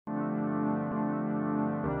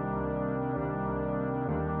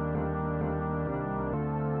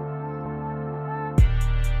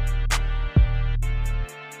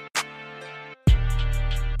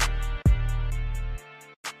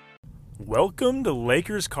Welcome to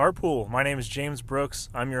Lakers Carpool. My name is James Brooks.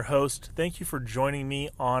 I'm your host. Thank you for joining me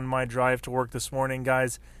on my drive to work this morning,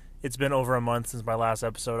 guys. It's been over a month since my last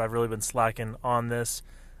episode. I've really been slacking on this.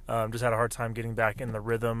 Just had a hard time getting back in the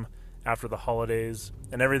rhythm after the holidays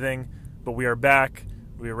and everything. But we are back.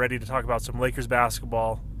 We are ready to talk about some Lakers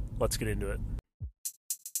basketball. Let's get into it.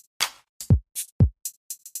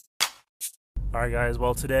 All right, guys.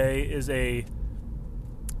 Well, today is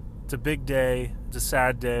it's a big day. It's a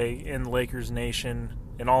sad day in Lakers Nation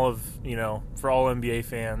and for all NBA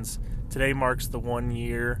fans. Today marks the 1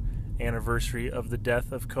 year anniversary of the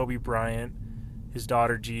death of Kobe Bryant, his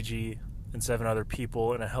daughter Gigi, and 7 other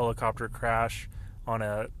people in a helicopter crash on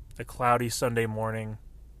a cloudy Sunday morning.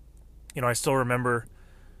 I still remember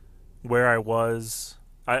where I was.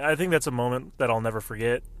 I think that's a moment that I'll never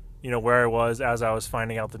forget. Where I was as I was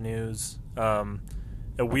finding out the news.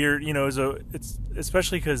 It's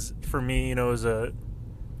especially because for me, it was a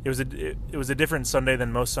different Sunday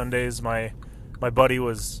than most Sundays. My buddy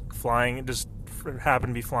was flying, just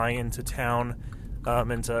happened to be flying into town,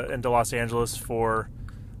 into Los Angeles for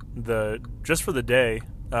the day,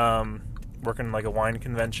 working like a wine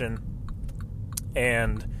convention,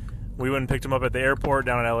 and we went and picked him up at the airport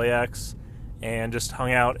down at LAX, and just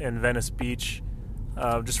hung out in Venice Beach,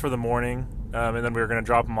 just for the morning, and then we were going to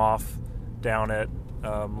drop him off down at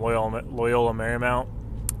Loyola Marymount,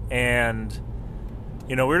 and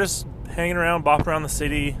we were just hanging around, bopping around the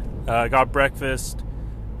city, got breakfast,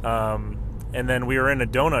 and then we were in a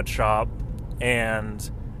donut shop, and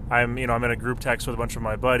I'm in a group text with a bunch of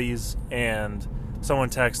my buddies, and someone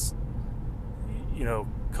texts,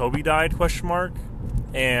 Kobe died, ?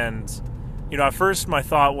 And at first my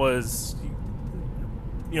thought was,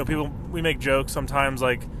 we make jokes sometimes,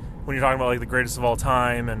 like when you're talking about like the greatest of all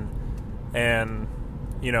time, and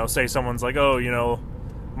say someone's like, oh,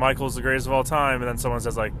 Michael's the greatest of all time, and then someone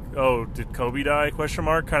says like, oh, did Kobe die? ?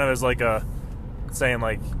 Kind of as like a saying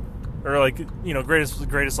like, or like,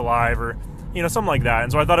 greatest alive, or something like that.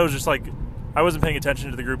 And so I thought it was just like, I wasn't paying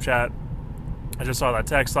attention to the group chat. I just saw that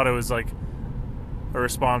text, thought it was like a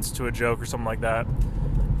response to a joke or something like that.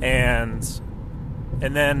 And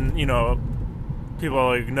then people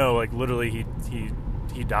are like, no, like literally he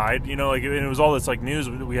died, and it was all this like news.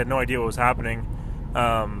 We had no idea what was happening.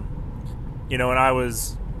 So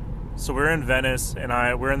we're in Venice, and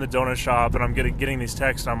we're in the donut shop, and I'm getting these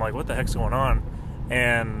texts, and I'm like, what the heck's going on?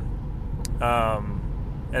 And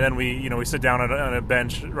then we sit down on a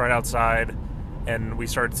bench right outside, and we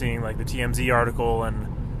start seeing like the TMZ article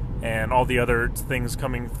and all the other things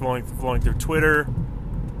flowing through Twitter.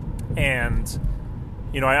 And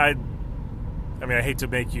I hate to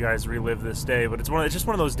make you guys relive this day, but it's just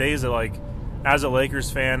one of those days that, like, as a Lakers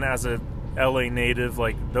fan, as a LA native,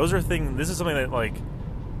 like, this is something that, like,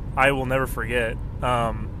 I will never forget.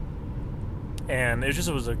 And it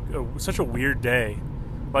was such a weird day.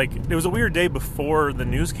 Like, it was a weird day before the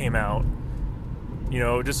news came out,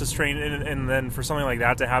 just a strange, and then for something like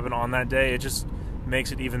that to happen on that day, it just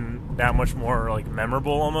makes it even that much more, like,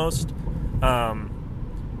 memorable almost. And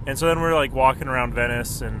so then we're, like, walking around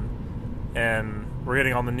Venice, and we're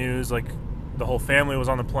getting on the news, like the whole family was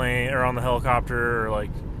on the plane or on the helicopter, or like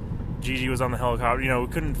Gigi was on the helicopter. We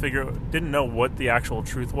didn't know what the actual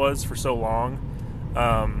truth was for so long.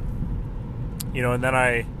 And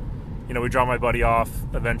then we drop my buddy off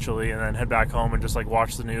eventually, and then head back home and just like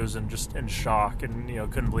watch the news and just in shock, and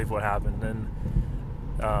couldn't believe what happened. And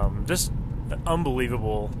just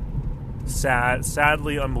unbelievable,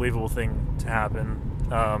 sadly unbelievable thing to happen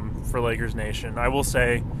for Lakers Nation. I will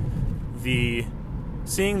say,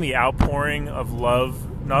 seeing the outpouring of love,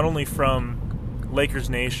 not only from Lakers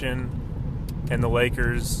Nation and the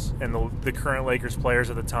Lakers and the current Lakers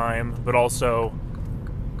players at the time, but also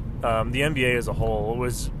the NBA as a whole,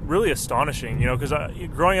 was really astonishing. Because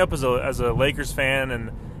growing up as a Lakers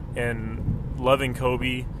fan and loving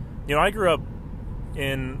Kobe, I grew up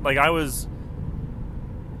I was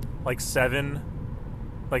like 6,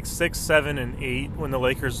 7, and 8 when the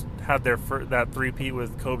Lakers had that three-peat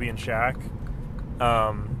with Kobe and Shaq.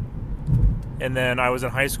 And then I was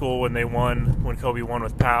in high school when Kobe won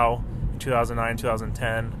with Pau in 2009,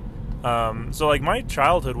 2010. So like my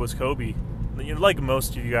childhood was Kobe. Like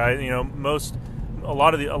most of you guys, a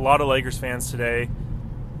lot of Lakers fans today, in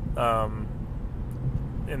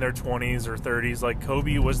their 20s or 30s, like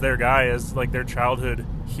Kobe was their guy, as like their childhood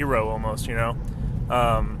hero almost,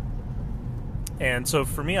 and so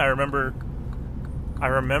for me, I remember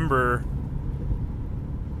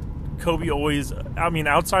Kobe always,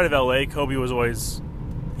 outside of LA, Kobe was always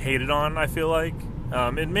hated on, I feel like.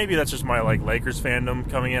 And maybe that's just my like Lakers fandom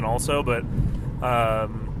coming in also, but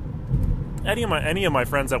any of my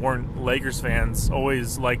friends that weren't Lakers fans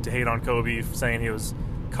always liked to hate on Kobe, saying he was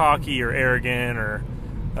cocky or arrogant or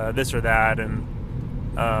this or that, and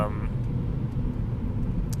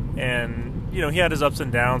you know, he had his ups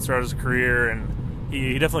and downs throughout his career, and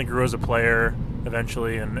he definitely grew as a player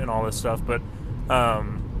eventually, and all this stuff. But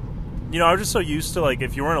you know, I was just so used to, like,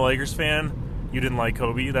 if you weren't a Lakers fan, you didn't like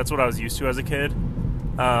Kobe. That's what I was used to as a kid.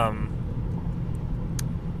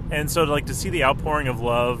 And so, like, to see the outpouring of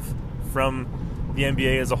love from the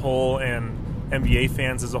NBA as a whole and NBA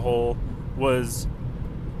fans as a whole was,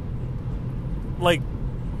 like,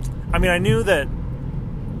 I mean, I knew that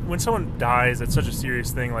when someone dies, it's such a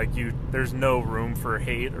serious thing. Like, there's no room for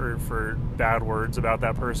hate or for bad words about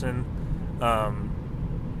that person.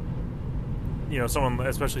 You know,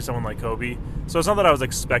 especially someone like Kobe. So it's not that I was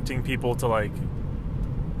expecting people to, like,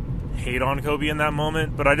 hate on Kobe in that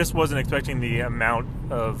moment, but I just wasn't expecting the amount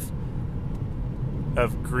of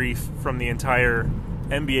grief from the entire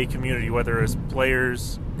NBA community, whether it's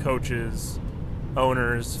players, coaches,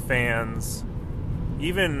 owners, fans,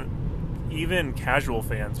 even casual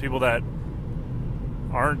fans, people that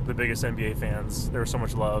aren't the biggest NBA fans. There was so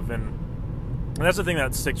much love, and that's the thing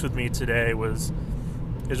that sticks with me today is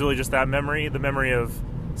really just that memory, the memory of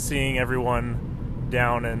seeing everyone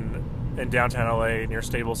down in downtown LA near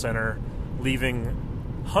Staples Center, leaving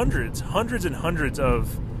hundreds and hundreds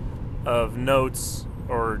of notes,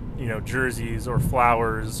 or, you know, jerseys or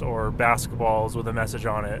flowers or basketballs with a message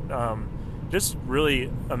on it. Just really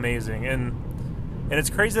amazing. And it's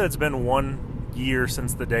crazy that it's been 1 year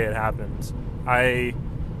since the day it happened.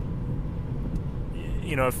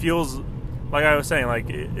 You know, it feels like I was saying, like,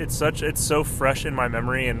 it's so fresh in my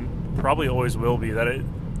memory, and probably always will be, that it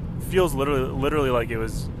feels literally like it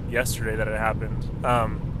was yesterday that it happened.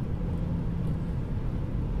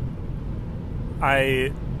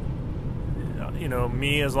 You know,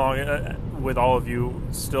 me, as long with all of you,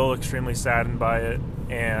 still extremely saddened by it,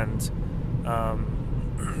 and I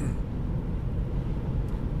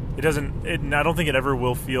don't think it ever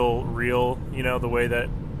will feel real, you know, the way that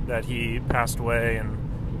he passed away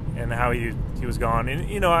and how he was gone. And,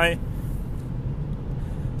 you know,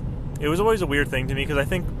 it was always a weird thing to me, because I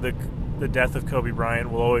think the death of Kobe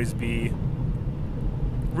Bryant will always be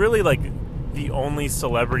really, like, the only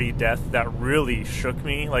celebrity death that really shook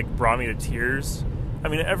me, like, brought me to tears. I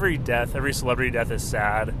mean, every celebrity death is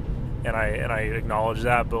sad, and I acknowledge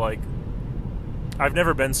that, but, like, I've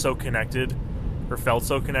never been so connected or felt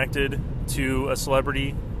so connected to a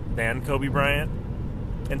celebrity than Kobe Bryant.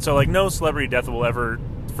 And so, like, no celebrity death will ever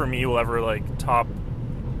like top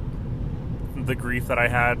the grief that I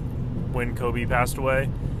had when Kobe passed away.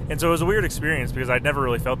 And so it was a weird experience, because I'd never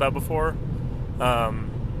really felt that before.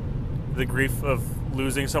 The grief of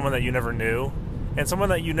losing someone that you never knew, and someone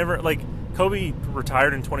that you never, like, Kobe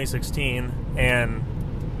retired in 2016, and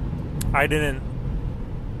I didn't,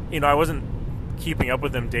 you know, I wasn't keeping up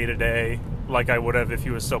with him day to day like I would have if he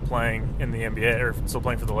was still playing in the NBA or still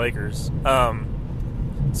playing for the Lakers.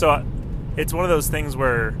 So it's one of those things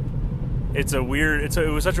where it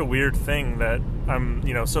was such a weird thing that I'm,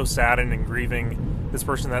 you know, so saddened and grieving this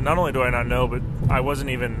person that not only do I not know, but I wasn't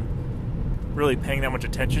even really paying that much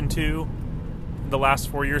attention to the last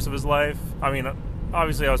 4 years of his life. I mean,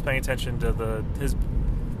 obviously I was paying attention to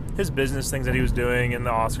his business things that he was doing and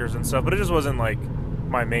the Oscars and stuff, but it just wasn't, like,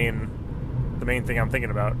 the main thing I'm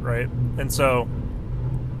thinking about, right? And so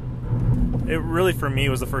it really, for me,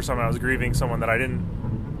 was the first time I was grieving someone that I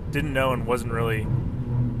didn't know and wasn't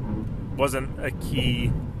a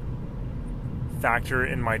key factor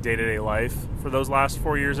in my day-to-day life for those last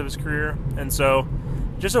 4 years of his career. And so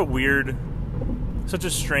just such a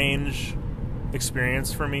strange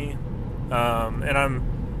experience for me. And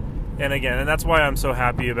that's why I'm so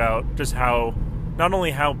happy about just not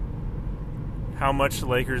only how much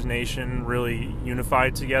Lakers Nation really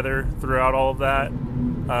unified together throughout all of that.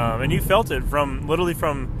 And you felt it from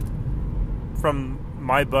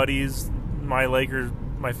my buddies, my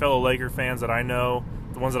fellow Laker fans that I know,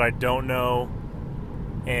 the ones that I don't know,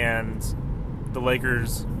 and the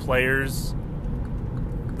Lakers players.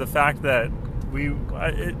 The fact that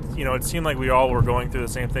it seemed like we all were going through the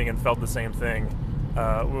same thing and felt the same thing.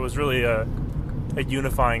 It was really a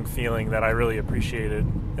unifying feeling that I really appreciated.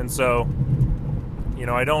 And so, you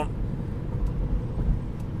know,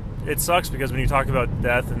 it sucks, because when you talk about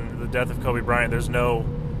death and the death of Kobe Bryant,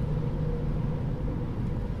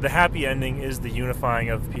 the happy ending is the unifying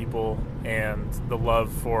of people and the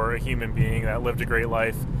love for a human being that lived a great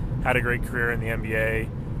life, had a great career in the NBA,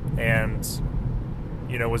 and,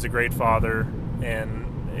 you know, was a great father,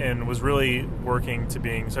 and was really working to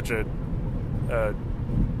being such a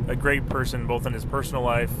great person, both in his personal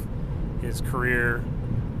life his career,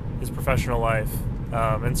 his professional life,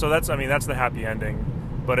 and so that's the happy ending.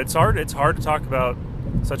 But it's hard to talk about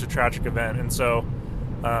such a tragic event, and so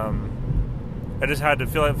I just had to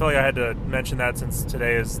feel like I had to mention that since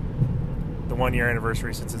today is the 1-year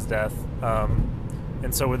anniversary since his death.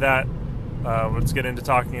 And so with that, let's get into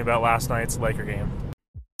talking about last night's Laker game.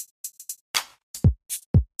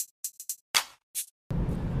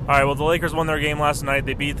 All right, well, the Lakers won their game last night.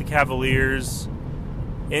 They beat the Cavaliers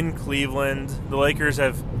in Cleveland. The Lakers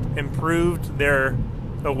have improved their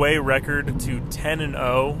away record to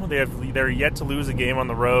 10-0. They're yet to lose a game on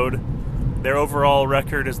the road. Their overall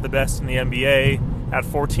record is the best in the NBA at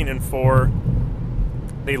 14-4.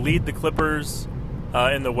 They lead the Clippers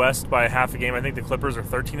in the West by half a game. I think the Clippers are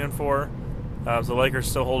 13-4. So the Lakers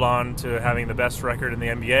still hold on to having the best record in the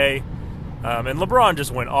NBA. And LeBron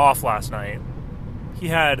just went off last night. He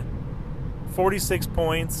had 46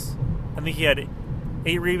 points. I think he had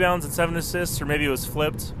 8 rebounds and 7 assists, or maybe it was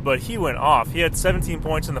flipped. But he went off. He had 17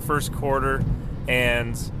 points in the first quarter,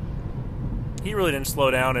 and he really didn't slow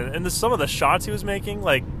down. And some of the shots he was making,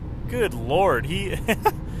 like, good Lord.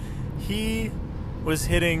 He was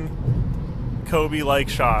hitting Kobe-like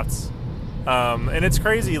shots. And it's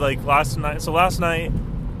crazy, like, last night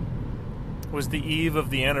was the eve of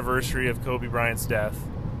the anniversary of Kobe Bryant's death.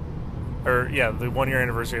 The 1-year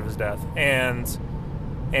anniversary of his death. And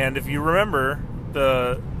if you remember,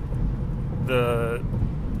 the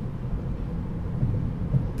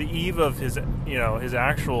eve of his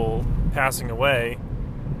actual passing away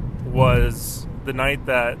was the night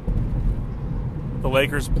that the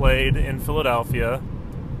Lakers played in Philadelphia,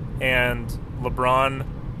 and LeBron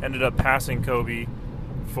ended up passing Kobe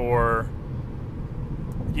for,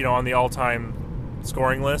 on the all-time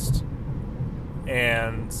scoring list,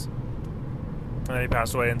 and then he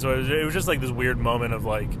passed away. And so it was just like this weird moment of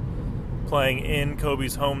like playing in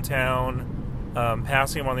Kobe's hometown,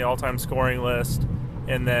 passing him on the all-time scoring list,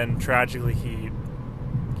 and then tragically he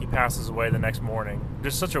passes away the next morning.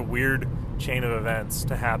 Just such a weird chain of events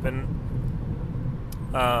to happen.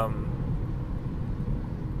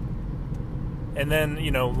 And then,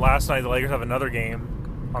 last night the Lakers have another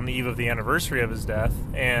game on the eve of the anniversary of his death,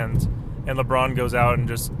 and LeBron goes out and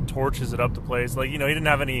just torches it up the place. Like, he didn't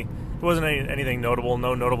have it wasn't anything notable,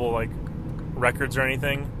 no notable, like, records or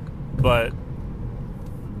anything, but,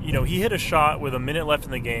 he hit a shot with a minute left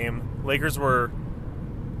in the game. I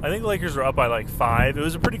think the Lakers were up by, like, 5. It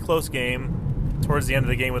was a pretty close game towards the end of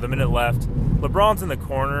the game with a minute left. LeBron's in the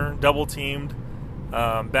corner, double-teamed,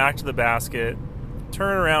 back to the basket,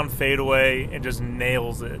 turn around, fade away, and just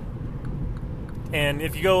nails it. And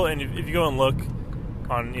if you go and look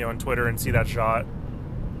on Twitter and see that shot,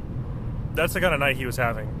 that's the kind of night he was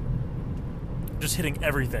having. Just hitting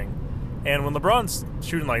everything. And when LeBron's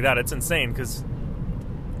shooting like that, it's insane because,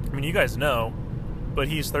 you guys know, but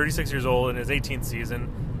he's 36 years old in his 18th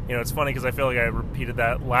season. It's funny because I feel like I repeated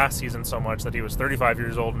that last season so much that he was 35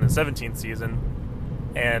 years old in his 17th season,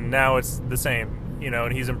 and now it's the same.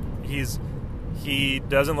 And he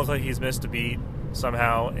doesn't look like he's missed a beat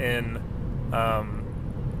somehow in,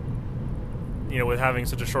 with having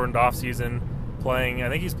such a shortened off season, playing. I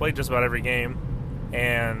think he's played just about every game,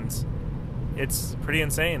 and it's pretty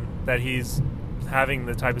insane that he's having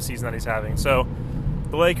the type of season that he's having. So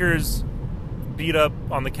the Lakers beat up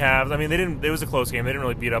on the Cavs. It was a close game. They didn't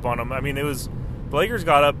really beat up on them. The Lakers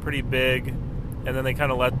got up pretty big, and then they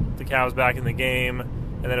kind of let the Cavs back in the game,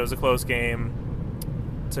 and then it was a close game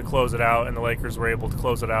to close it out, and the Lakers were able to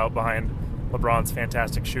close it out behind LeBron's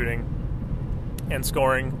fantastic shooting and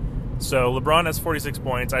scoring. So LeBron has 46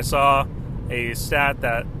 points. I saw a stat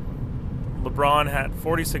that LeBron had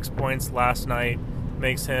 46 points last night,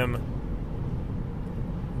 makes him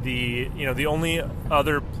the only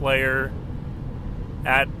other player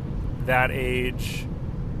at that age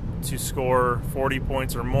to score 40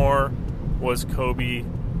 points or more was Kobe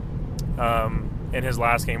in his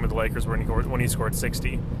last game with the Lakers when he scored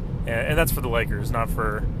 60. And that's for the Lakers, not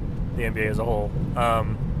for the NBA as a whole.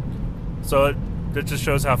 So it just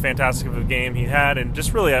shows how fantastic of a game he had, and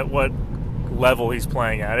just really at what level he's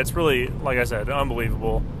playing at. It's really, like I said,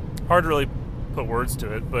 unbelievable. Hard to really put words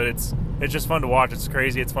to it, but it's just fun to watch. It's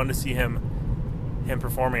crazy. It's fun to see him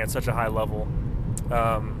performing at such a high level.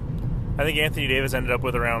 I think Anthony Davis ended up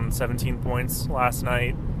with around 17 points last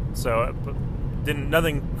night, so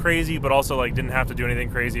nothing crazy, but also didn't have to do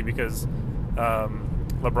anything crazy because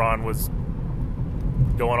LeBron was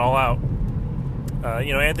going all out.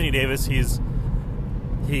 Anthony Davis,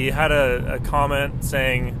 he had a comment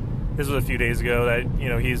saying, this was a few days ago, that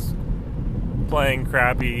he's playing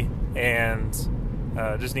crappy and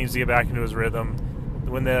just needs to get back into his rhythm.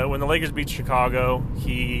 When the Lakers beat Chicago,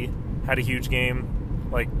 he had a huge game.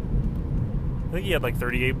 Like, I think he had like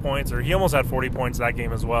 38 points, or he almost had 40 points that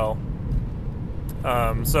game as well.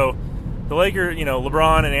 So the Lakers,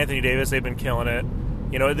 LeBron and Anthony Davis, they've been killing it.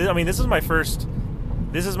 This is my first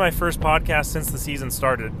podcast since the season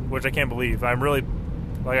started, which I can't believe. I'm really,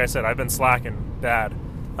 like I said, I've been slacking bad.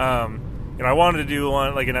 I wanted to do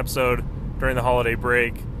an episode during the holiday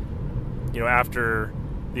break, after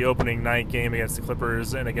the opening night game against the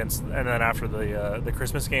Clippers and then after the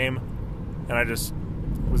Christmas game, and I just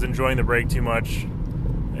was enjoying the break too much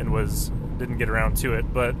and didn't get around to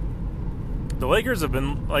it. But the Lakers have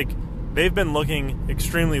been they've been looking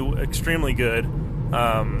extremely, extremely good.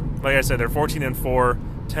 Like I said, they're 14-4,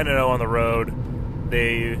 10-0 on the road.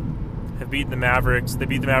 They have beaten the Mavericks. They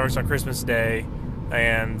beat the Mavericks on Christmas Day,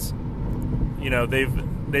 and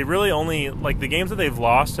they really only, the games that they've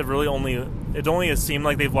lost have really only has seemed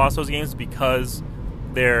like they've lost those games because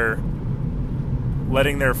they're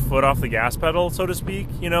letting their foot off the gas pedal, so to speak.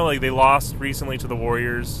 They lost recently to the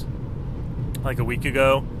Warriors a week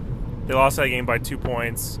ago. They lost that game by 2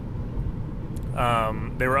 points.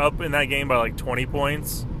 They were up in that game by 20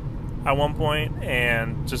 points at one point,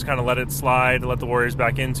 and just kind of let it slide, let the Warriors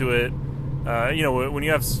back into it. When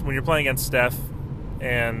you're playing against Steph,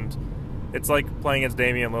 and it's like playing against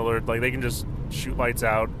Damian Lillard, they can just shoot lights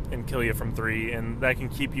out and kill you from three, and that can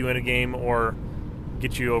keep you in a game or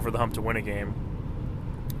get you over the hump to win a game.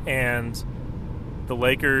 And the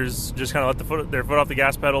Lakers just kind of let their foot off the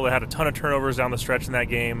gas pedal. They had a ton of turnovers down the stretch in that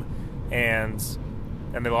game, and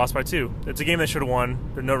they lost by 2. It's a game they should have won.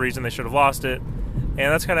 There's no reason they should have lost it, and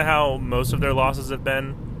that's kind of how most of their losses have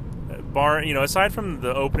been. Aside from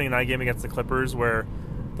the opening night game against the Clippers, where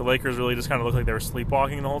the Lakers really just kind of looked like they were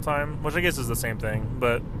sleepwalking the whole time, which I guess is the same thing.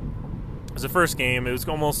 But it was the first game. It was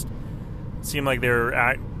almost seemed like they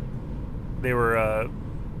were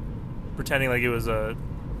pretending like it was a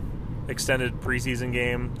extended preseason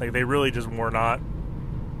game. They really just were not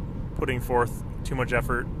putting forth too much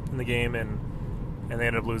effort in the game, and they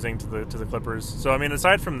ended up losing to the Clippers. So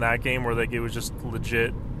aside from that game where it was just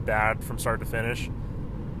legit bad from start to finish,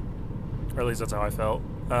 or at least that's how I felt,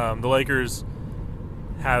 the Lakers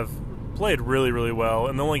have played really, really well,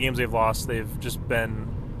 and the only games they've lost, they've just been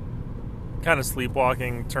kind of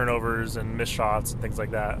sleepwalking, turnovers and missed shots and things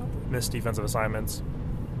like that, missed defensive assignments.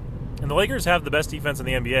 And the Lakers have the best defense in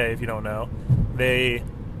the NBA, if you don't know. I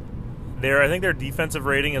think their defensive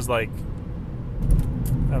rating is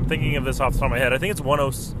I'm thinking of this off the top of my head. I think it's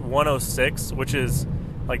 106, which is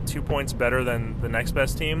 2 points better than the next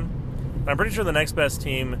best team. And I'm pretty sure the next best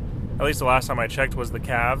team, at least the last time I checked, was the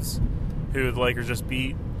Cavs, who the Lakers just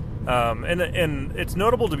beat. And it's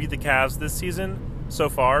notable to beat the Cavs this season so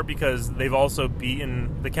far because the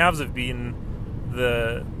Cavs have beaten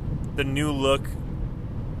the new look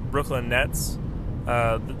Brooklyn Nets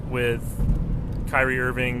with Kyrie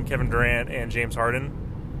Irving, Kevin Durant, and James Harden.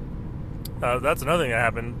 That's another thing that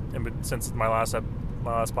happened since my last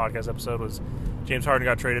podcast episode was James Harden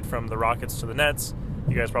got traded from the Rockets to the Nets.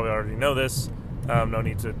 You guys probably already know this. No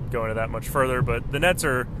need to go into that much further, but the Nets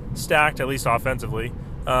are stacked, at least offensively.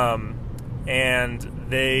 And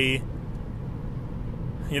they,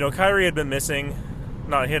 Kyrie had been missing.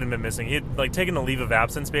 No, he hadn't been missing. He had taken a leave of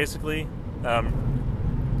absence, basically.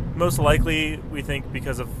 Most likely, we think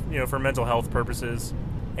because of for mental health purposes,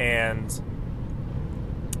 and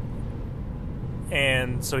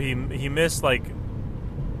so he missed a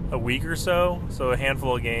week or so a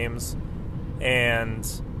handful of games, and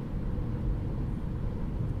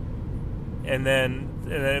then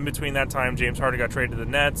in between that time, James Harden got traded to the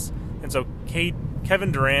Nets, and so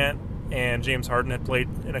Kevin Durant and James Harden had played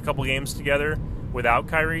in a couple games together without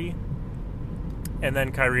Kyrie, and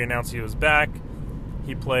then Kyrie announced he was back.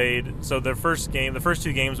 He played the first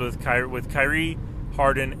two games with Kyrie,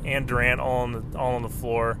 Harden, and Durant all on the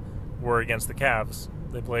floor were against the Cavs.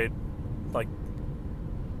 They played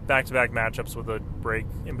back-to-back matchups with a break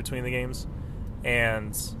in between the games,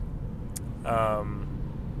 and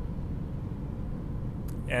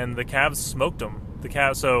the Cavs smoked them.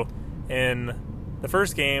 So in the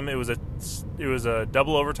first game, it was a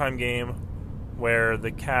double overtime game where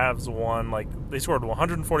the Cavs won. They scored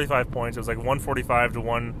 145 points. It was 145 to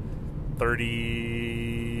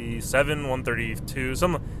 137, 132.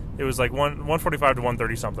 It was 145 to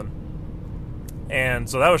 130 something. And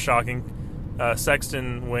so that was shocking.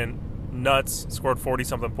 Sexton went nuts, scored 40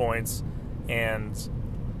 something points, and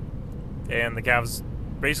the Cavs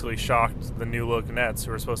basically shocked the new look Nets,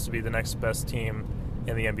 who are supposed to be the next best team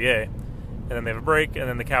in the NBA. And then they have a break, and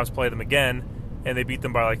then the Cavs play them again, and they beat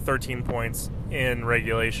them by 13 points in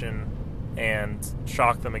regulation and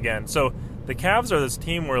shocked them again. So the Cavs are this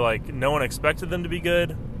team where no one expected them to be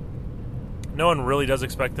good, no one really does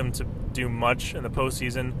expect them to do much in the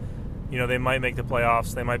postseason. You know, they might make the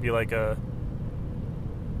playoffs. They might be like a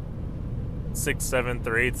 6th, 7th,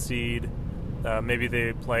 or 8th seed. Maybe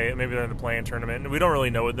they're in the play-in tournament. We don't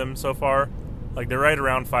really know with them so far. Like, they're right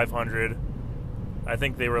around 500. I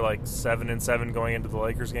think they were like 7-7 going into the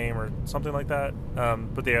Lakers game or something like that.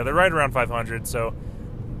 But they're right around 500. So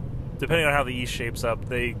depending on how the East shapes up,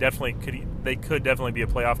 they could definitely be a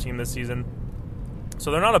playoff team this season.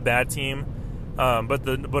 So they're not a bad team. But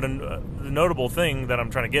the notable thing that I'm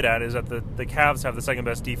trying to get at is that the Cavs have the second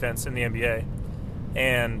best defense in the NBA,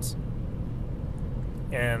 and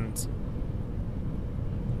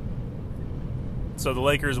so the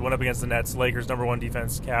Lakers went up against the Nets. Lakers number 1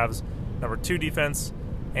 defense, Cavs number 2 defense,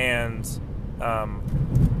 and so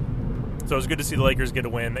it was good to see the Lakers get a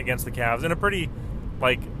win against the Cavs in a pretty,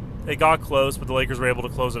 it got close, but the Lakers were able to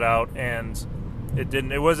close it out, and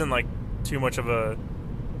it wasn't like too much of a.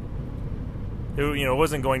 It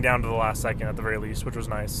wasn't going down to the last second at the very least, which was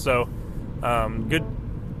nice. So, good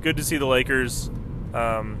to see the Lakers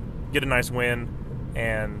get a nice win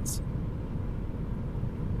and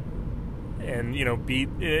beat.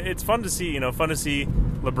 It's fun to see. Fun to see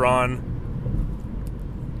LeBron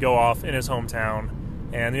go off in his hometown.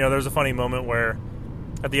 And there was a funny moment where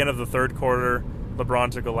at the end of the third quarter,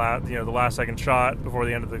 LeBron took the last second shot before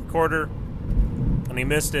the end of the quarter, and he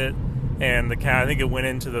missed it. And I think it went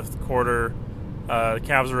into the quarter. The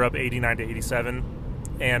Cavs were up 89-87,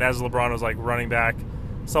 and as LeBron was running back,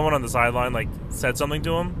 someone on the sideline said something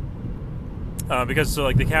to him because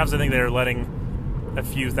the Cavs, I think they were letting a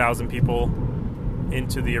few thousand people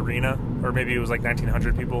into the arena, or maybe it was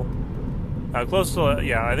 1,900 people. Close to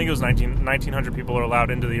I think it was 1,900 people are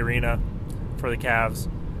allowed into the arena for the Cavs.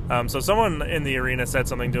 So someone in the arena said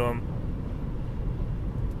something to him,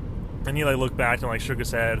 and he looked back and shook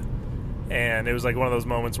his head, and it was one of those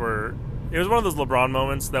moments where. It was one of those LeBron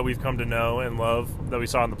moments that we've come to know and love, that we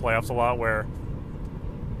saw in the playoffs a lot, where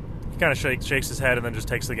he kind of shakes his head and then just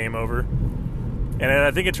takes the game over. And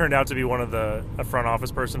I think it turned out to be a front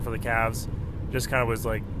office person for the Cavs, just kind of was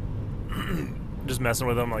just messing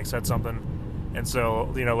with him, said something. And so,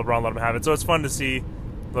 LeBron let him have it. So it's fun to see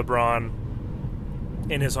LeBron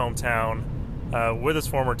in his hometown with his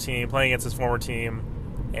former team, playing against his former team,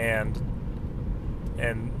 and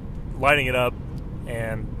lighting it up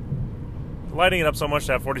so much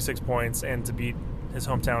to have 46 points and to beat his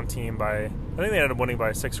hometown team by, I think they ended up winning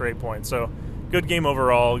by 6 or 8 points. So good game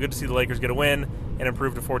overall. Good to see the Lakers get a win and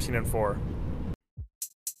improve to 14-4.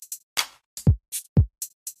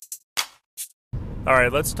 All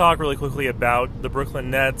right, let's talk really quickly about the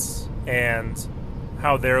Brooklyn Nets and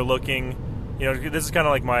how they're looking. This is kind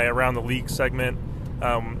of my around the league segment.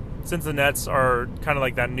 Since the Nets are kind of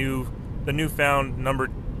the newfound number,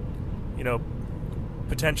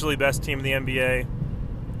 potentially best team in the NBA.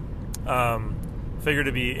 Figured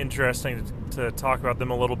it'd be interesting to talk about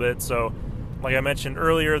them a little bit. So, like I mentioned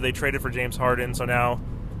earlier, they traded for James Harden. So now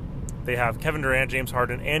they have Kevin Durant, James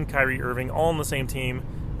Harden, and Kyrie Irving all on the same team,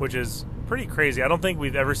 which is pretty crazy. I don't think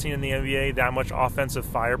we've ever seen in the NBA that much offensive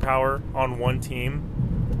firepower on one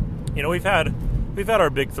team. We've had our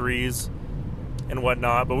big threes and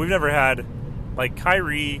whatnot, but we've never had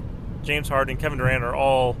Kyrie, James Harden, Kevin Durant are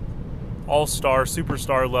all-star,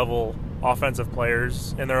 superstar level offensive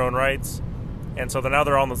players in their own rights, and so now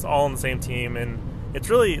they're all on the same team, and it's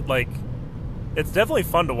really it's definitely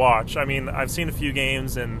fun to watch. I mean, I've seen a few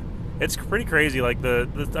games, and it's pretty crazy. I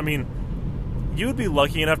mean, you would be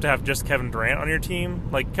lucky enough to have just Kevin Durant on your team.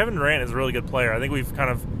 Kevin Durant is a really good player. I think we've kind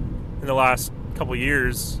of in the last couple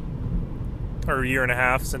years or a year and a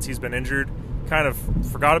half since he's been injured, kind of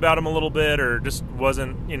forgot about him a little bit, or just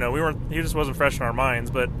wasn't. He just wasn't fresh in our minds,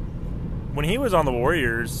 but. When he was on the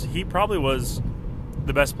Warriors, he probably was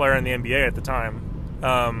the best player in the NBA at the time.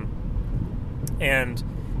 And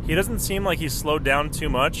he doesn't seem like he's slowed down too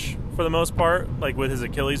much for the most part, with his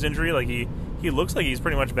Achilles injury. He looks like he's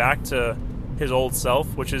pretty much back to his old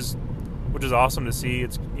self, which is awesome to see.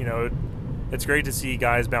 It's it's great to see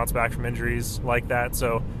guys bounce back from injuries like that.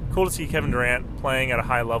 So cool to see Kevin Durant playing at a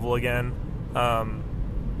high level again.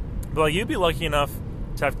 But you'd be lucky enough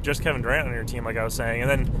to have just Kevin Durant on your team, like I was saying, and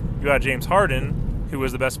then you had James Harden, who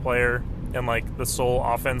was the best player and the sole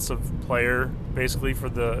offensive player basically for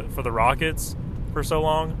the Rockets for so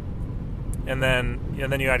long, and then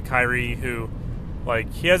you had Kyrie, who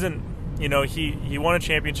he hasn't, he won a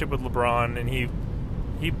championship with LeBron, and he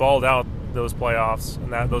balled out those playoffs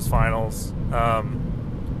and those finals,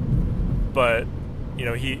 but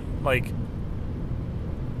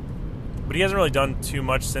but he hasn't really done too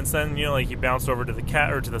much since then. He bounced over to the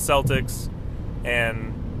Celtics,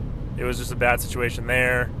 and it was just a bad situation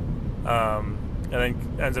there. and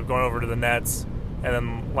then ends up going over to the Nets. And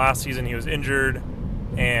then last season he was injured,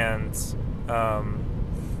 and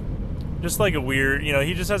just like a weird,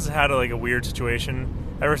 he just has had a weird situation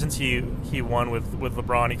ever since he won with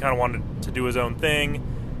LeBron. He kind of wanted to do his own thing,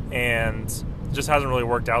 and just hasn't really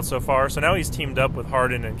worked out so far. So now he's teamed up with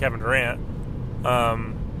Harden and Kevin Durant,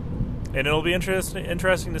 and it'll be interesting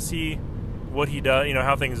to see what he does.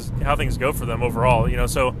 How things go for them overall.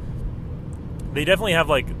 So they definitely have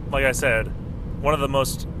like I said, one of the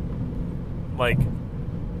most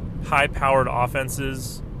high-powered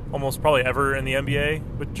offenses almost probably ever in the NBA,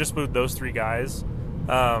 with those three guys.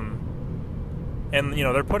 And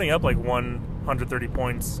they're putting up 130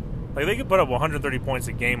 points. They could put up 130 points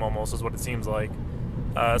a game almost, is what it seems like.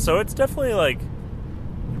 So it's definitely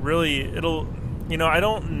really, I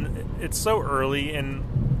don't. It's so early in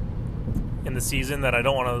the season that I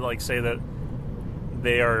don't want to say that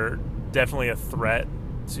they are definitely a threat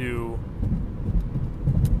to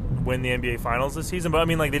win the NBA Finals this season. But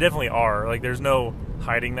they definitely are. There's no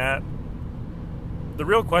hiding that. The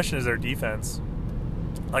real question is their defense.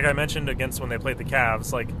 Like I mentioned when they played the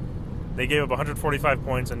Cavs, they gave up 145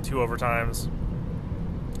 points in 2 overtimes,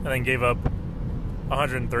 and then gave up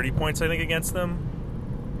 130 points, I think, against them.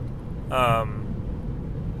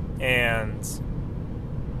 And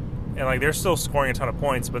they're still scoring a ton of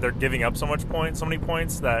points, but they're giving up so many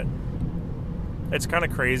points that it's kind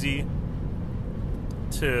of crazy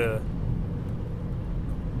to.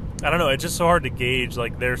 I don't know. It's just so hard to gauge.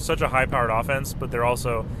 They're such a high-powered offense, but they're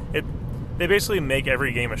also They basically make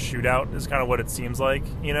every game a shootout. Is kind of what it seems like.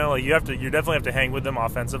 You definitely have to hang with them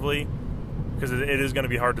offensively, because it is going to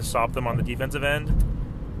be hard to stop them on the defensive end.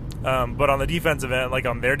 But on the defensive end,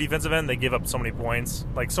 on their defensive end, they give up so many points,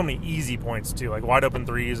 so many easy points too, wide open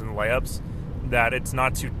threes and layups, that it's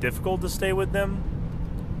not too difficult to stay with them.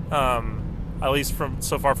 At least from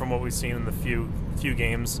what we've seen in the few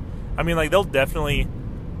games. They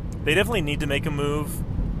definitely need to make a move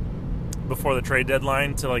before the trade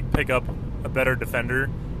deadline to pick up a better defender.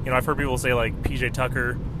 I've heard people say PJ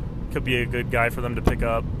Tucker could be a good guy for them to pick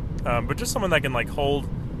up, but just someone that can hold,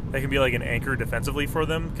 that can be an anchor defensively for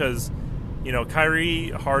them, because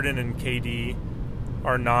Kyrie, Harden, and KD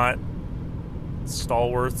are not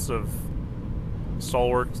stalwarts. What's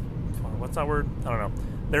that word? I don't know.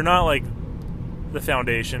 They're not the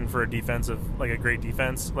foundation for a great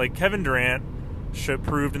defense. Kevin Durant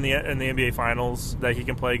proved in the NBA Finals that he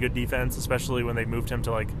can play good defense, especially when they moved him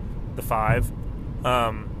to the 5.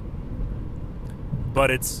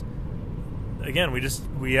 But it's, again, we just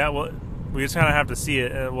kind of have to see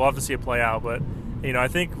it, and we'll have to see it play out. But I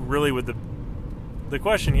think really with the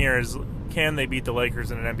question here is, can they beat the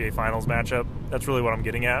Lakers in an NBA Finals matchup? That's really what I'm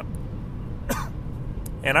getting at.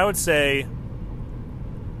 And I would say,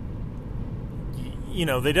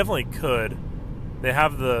 they definitely could. They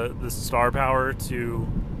have the star power to,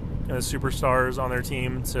 the superstars on their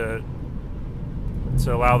team to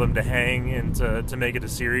allow them to hang and to make it a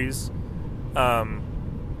series.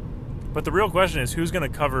 But the real question is, who's going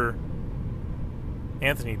to cover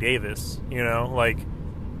Anthony Davis?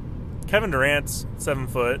 Kevin Durant's 7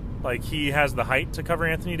 foot. He has the height to cover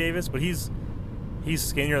Anthony Davis, but he's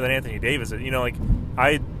skinnier than Anthony Davis.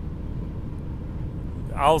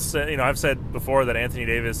 I'll say, I've said before that Anthony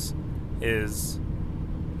Davis is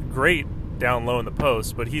great down low in the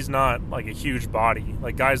post, but he's not a huge body.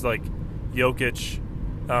 Guys like Jokic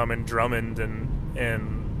and Drummond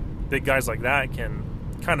and big guys like that can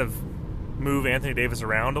kind of move Anthony Davis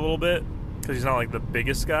around a little bit, because he's not the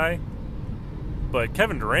biggest guy. But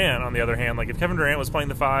Kevin Durant, on the other hand, if Kevin Durant was playing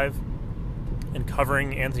the 5 and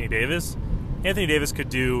covering Anthony Davis could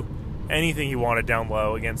do anything he wanted down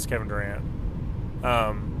low against Kevin Durant.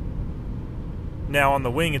 Now on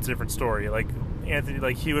the wing, it's a different story. Kevin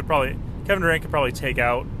Durant could probably take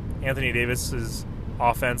out Anthony Davis's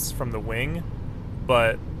offense from the wing,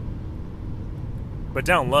 but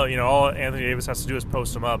down low, all Anthony Davis has to do is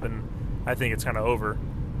post him up, and I think it's kind of over.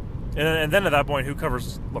 And then at that point, who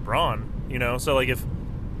covers LeBron? So if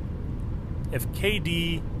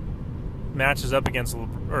KD matches up against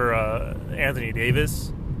Anthony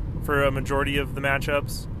Davis for a majority of the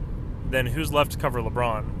matchups, then who's left to cover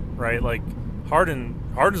LeBron, right?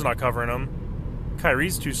 Harden's not covering him.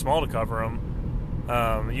 Kyrie's too small to cover him.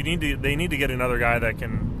 They need to get another guy that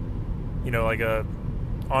can, a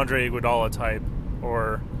Andre Iguodala type,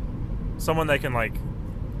 or someone that can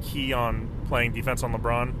key on playing defense on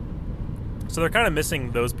LeBron. So they're kind of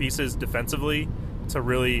missing those pieces defensively to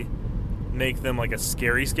really make them a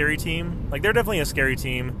scary team. They're definitely a scary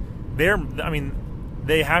team.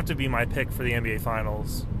 They have to be my pick for the NBA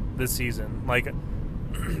Finals this season.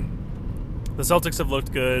 The Celtics have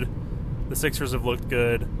looked good. The Sixers have looked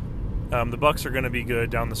good. The Bucks are going to be good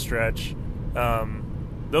down the stretch.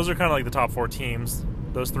 Those are kind of like the top 4 teams,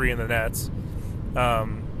 those 3 in the Nets.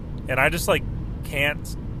 And I just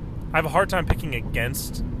can't. I have a hard time picking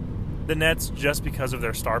against the Nets just because of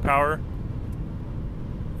their star power.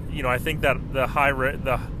 I think that the high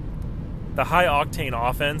octane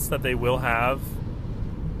offense that they will have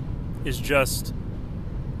is just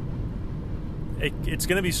it's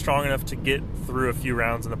going to be strong enough to get through a few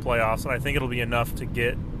rounds in the playoffs, and I think it'll be enough to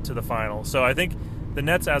get to the finals. So I think the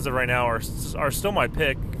Nets, as of right now, are still my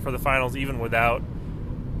pick for the finals, even without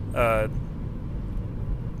a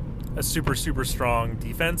super strong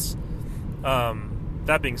defense.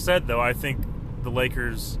 That being said, though, I think the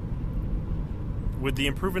Lakers, with the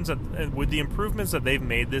improvements that they've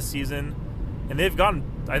made this season, and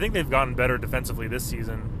I think they've gotten better defensively this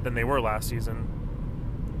season than they were last season.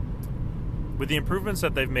 With the improvements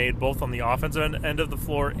that they've made both on the offensive end of the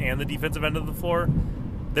floor and the defensive end of the floor,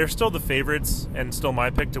 they're still the favorites and still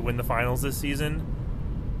my pick to win the finals this season.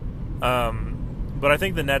 But I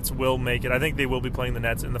think the Nets will make it. I think they will be playing the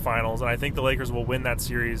Nets in the finals, and I think the Lakers will win that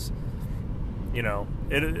series. They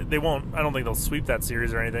won't. I don't think they'll sweep that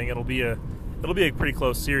series or anything. It'll be a pretty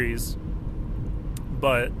close series.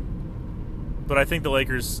 But I think the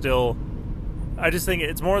Lakers still. I just think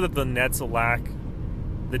it's more that the Nets lack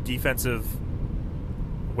the defensive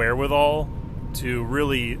wherewithal to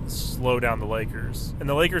really slow down the Lakers. And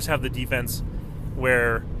the Lakers have the defense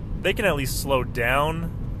where they can at least slow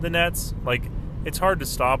down the Nets. It's hard to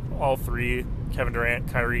stop all 3, Kevin Durant,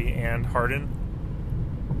 Kyrie, and Harden.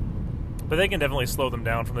 But they can definitely slow them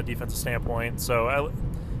down from the defensive standpoint. So,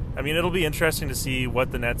 I mean, it'll be interesting to see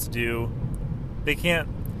what the Nets do. They can't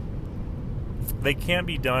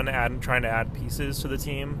be done trying to add pieces to the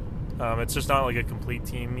team. It's just not a complete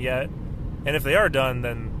team yet. And if they are done,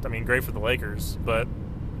 then, I mean, great for the Lakers. But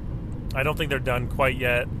I don't think they're done quite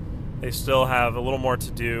yet. They still have a little more to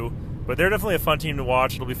do. But they're definitely a fun team to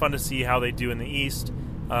watch. It'll be fun to see how they do in the East.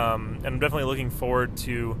 And I'm definitely looking forward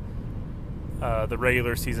to the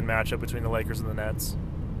regular season matchup between the Lakers and the Nets.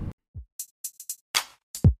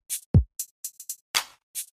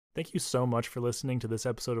 Thank you so much for listening to this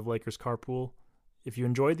episode of Lakers Carpool. If you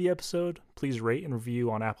enjoyed the episode, please rate and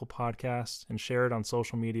review on Apple Podcasts and share it on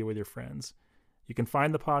social media with your friends. You can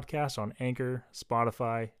find the podcast on Anchor,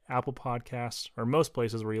 Spotify, Apple Podcasts, or most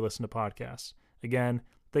places where you listen to podcasts. Again,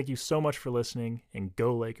 thank you so much for listening, and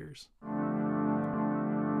go Lakers.